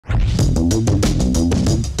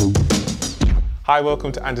Hi,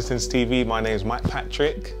 welcome to Andertons TV. My name is Mike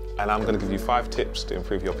Patrick, and I'm going to give you 5 tips to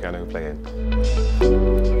improve your piano playing.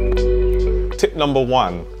 Tip number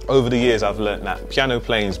 1. Over the years, I've learned that piano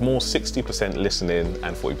playing is more 60% listening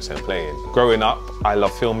and 40% playing. Growing up, I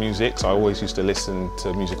love film music, so I always used to listen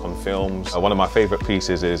to music on films. One of my favourite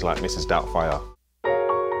pieces is like Mrs. Doubtfire.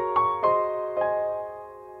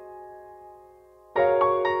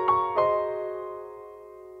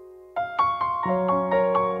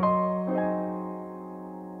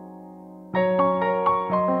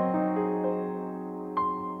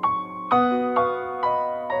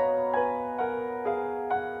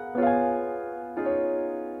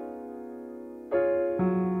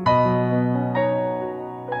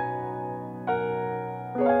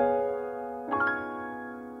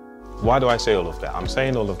 Why do I say all of that? I'm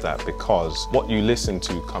saying all of that because what you listen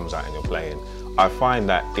to comes out in your playing. I find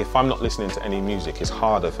that if I'm not listening to any music, it's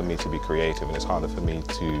harder for me to be creative and it's harder for me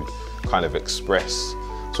to kind of express.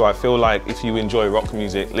 So I feel like if you enjoy rock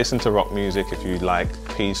music, listen to rock music. If you like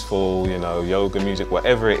peaceful, yoga music,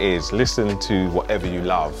 whatever it is, listen to whatever you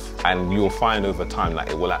love and you'll find over time that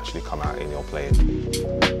it will actually come out in your playing.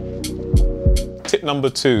 Tip number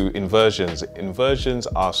 2, inversions. Inversions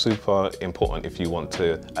are super important if you want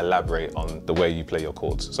to elaborate on the way you play your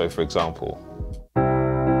chords. So for example,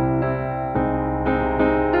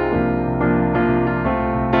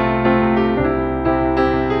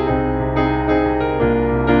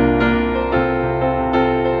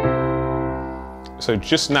 so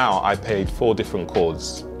just now I played 4 different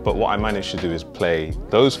chords, but what I managed to do is play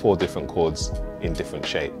those 4 different chords in different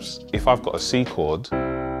shapes. If I've got a C chord,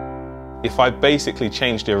 if I basically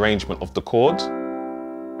change the arrangement of the chord,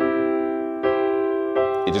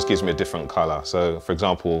 it just gives me a different color. So for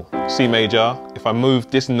example, C major, if I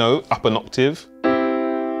move this note up an octave,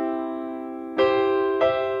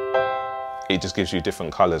 it just gives you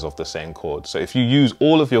different colors of the same chord. So if you use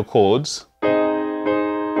all of your chords,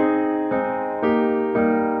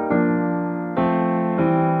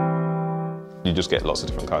 you just get lots of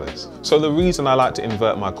different colors. So the reason I like to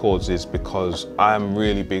invert my chords is because I'm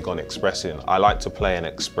really big on expressing. I like to play and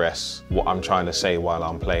express what I'm trying to say while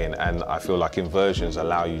I'm playing, and I feel like inversions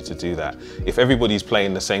allow you to do that. If everybody's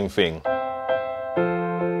playing the same thing,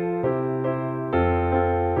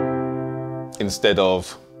 instead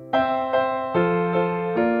of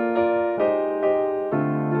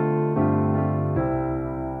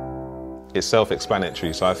it's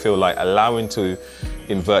self-explanatory, so I feel like allowing to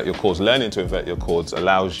invert your chords, learning to invert your chords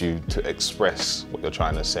allows you to express what you're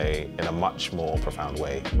trying to say in a much more profound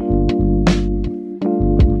way.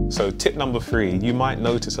 So tip number 3, you might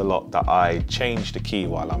notice a lot that I change the key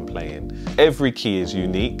while I'm playing. Every key is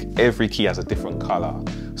unique, every key has a different color.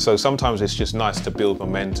 So sometimes it's just nice to build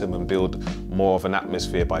momentum and build more of an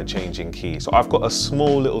atmosphere by changing keys. So I've got a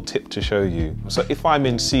small little tip to show you. So if I'm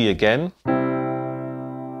in C again,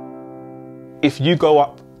 if you go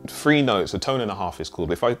up 3 notes, a tone and a half is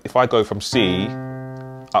called. If I go from C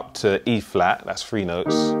up to E flat, that's 3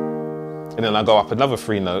 notes. And then I go up another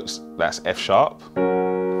 3 notes, that's F sharp.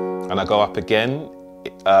 And I go up again,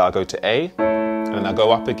 I go to A. And then I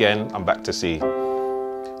go up again, I'm back to C.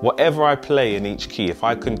 Whatever I play in each key, if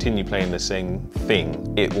I continue playing the same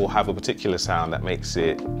thing, it will have a particular sound that makes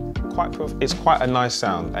it it's quite a nice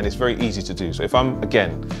sound and it's very easy to do. So if I'm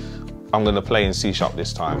going to play in C sharp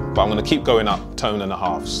this time, but I'm going to keep going up tone and a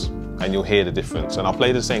halves and you'll hear the difference. And I'll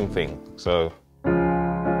play the same thing. So.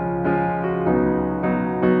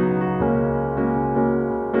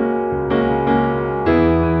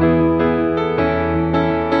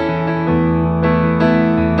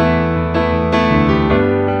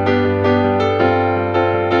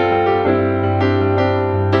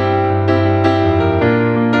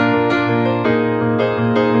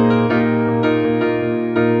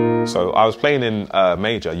 So I was playing in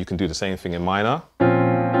major, you can do the same thing in minor.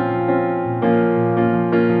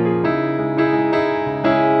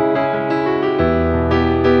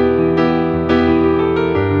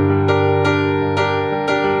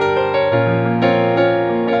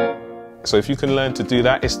 So if you can learn to do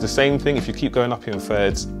that, it's the same thing. If you keep going up in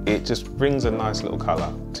thirds, it just brings a nice little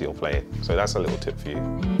color to your playing. So that's a little tip for you.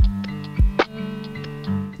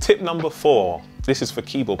 Tip number 4. This is for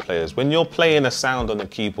keyboard players. When you're playing a sound on a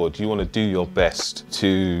keyboard, you want to do your best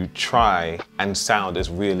to try and sound as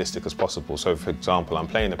realistic as possible. So for example, I'm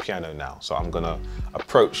playing a piano now, so I'm going to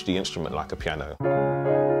approach the instrument like a piano.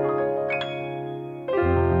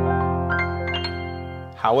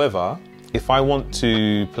 However, if I want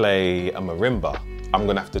to play a marimba, I'm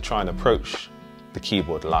going to have to try and approach the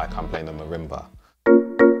keyboard like I'm playing a marimba.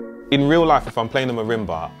 In real life, if I'm playing a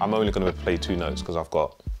marimba, I'm only going to play 2 notes because I've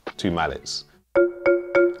got 2 mallets.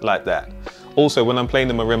 Like that. Also, when I'm playing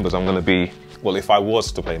the marimbas, I'm going to be, well, if I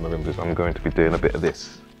was to play marimbas, I'm going to be doing a bit of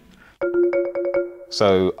this.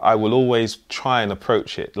 So I will always try and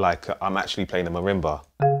approach it like I'm actually playing a marimba.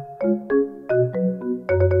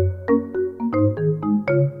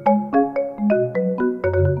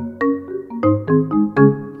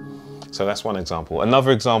 So that's one example.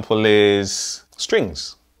 Another example is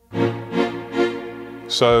strings.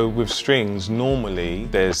 So with strings, normally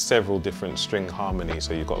there's several different string harmonies.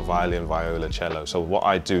 So you've got violin, viola, cello. So what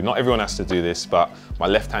I do, not everyone has to do this, but my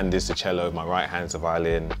left hand is the cello, my right hand's the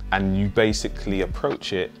violin, and you basically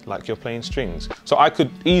approach it like you're playing strings. So I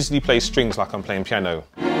could easily play strings like I'm playing piano.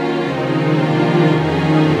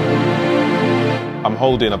 I'm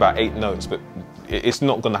holding about 8 notes, but it's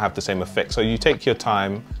not going to have the same effect. So you take your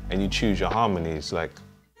time and you choose your harmonies. Like,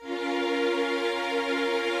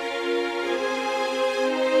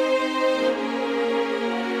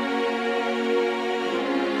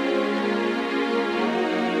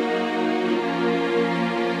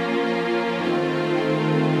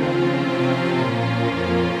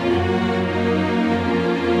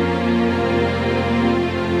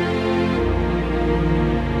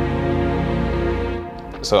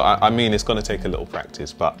 so I mean, it's going to take a little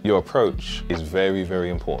practice, but your approach is very, very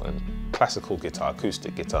important. Classical guitar,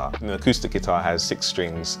 acoustic guitar. An acoustic guitar has 6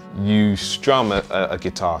 strings. You strum a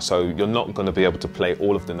guitar, so you're not going to be able to play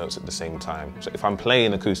all of the notes at the same time. So if I'm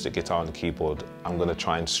playing acoustic guitar on the keyboard, I'm going to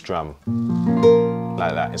try and strum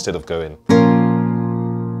like that instead of going.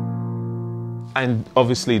 And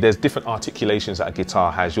obviously there's different articulations that a guitar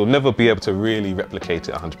has. You'll never be able to really replicate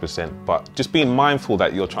it 100%, but just being mindful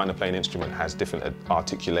that you're trying to play an instrument has different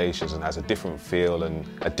articulations and has a different feel and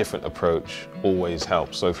a different approach always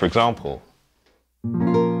helps. So for example,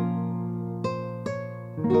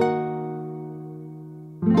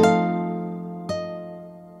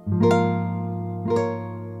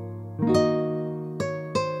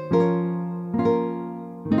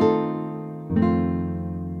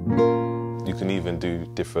 you can even do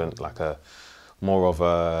different, like a more of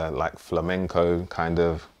a like flamenco kind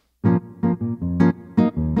of.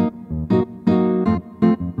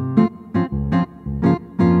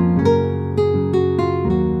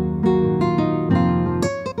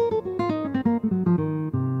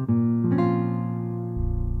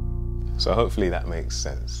 So hopefully that makes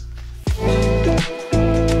sense.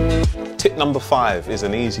 Tip number 5 is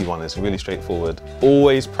an easy one, it's really straightforward.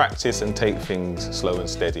 Always practice and take things slow and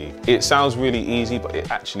steady. It sounds really easy, but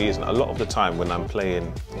it actually isn't. A lot of the time when I'm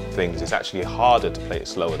playing things, it's actually harder to play it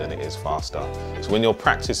slower than it is faster. So when you're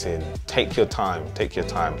practicing, take your time, take your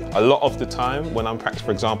time. A lot of the time when I'm practicing,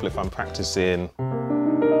 for example, if I'm practicing,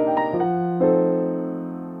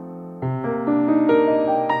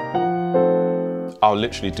 I'll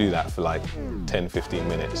literally do that for like 10-15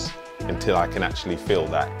 minutes until I can actually feel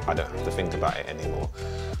that I don't have to think about it anymore.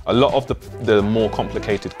 A lot of the more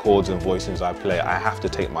complicated chords and voicings I play, I have to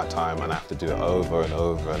take my time and I have to do it over and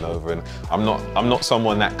over and over. And I'm not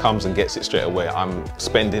someone that comes and gets it straight away. I'm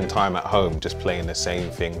spending time at home just playing the same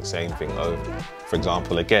thing over. For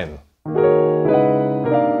example, again.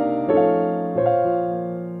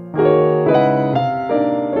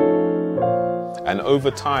 And over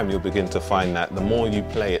time, you'll begin to find that the more you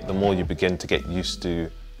play it, the more you begin to get used to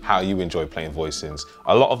how you enjoy playing voicings.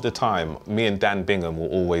 A lot of the time, me and Dan Bingham will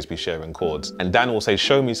always be sharing chords. And Dan will say,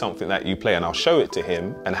 show me something that you play, and I'll show it to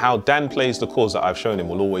him. And how Dan plays the chords that I've shown him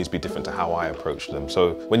will always be different to how I approach them.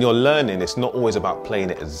 So when you're learning, it's not always about playing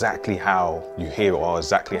it exactly how you hear it or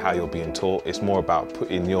exactly how you're being taught. It's more about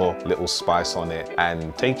putting your little spice on it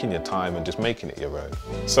and taking your time and just making it your own.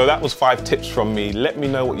 So that was 5 tips from me. Let me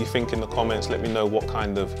know what you think in the comments. Let me know what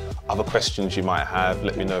kind of other questions you might have.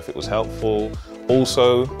 Let me know if it was helpful.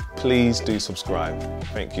 Also, please do subscribe.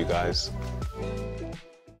 Thank you, guys.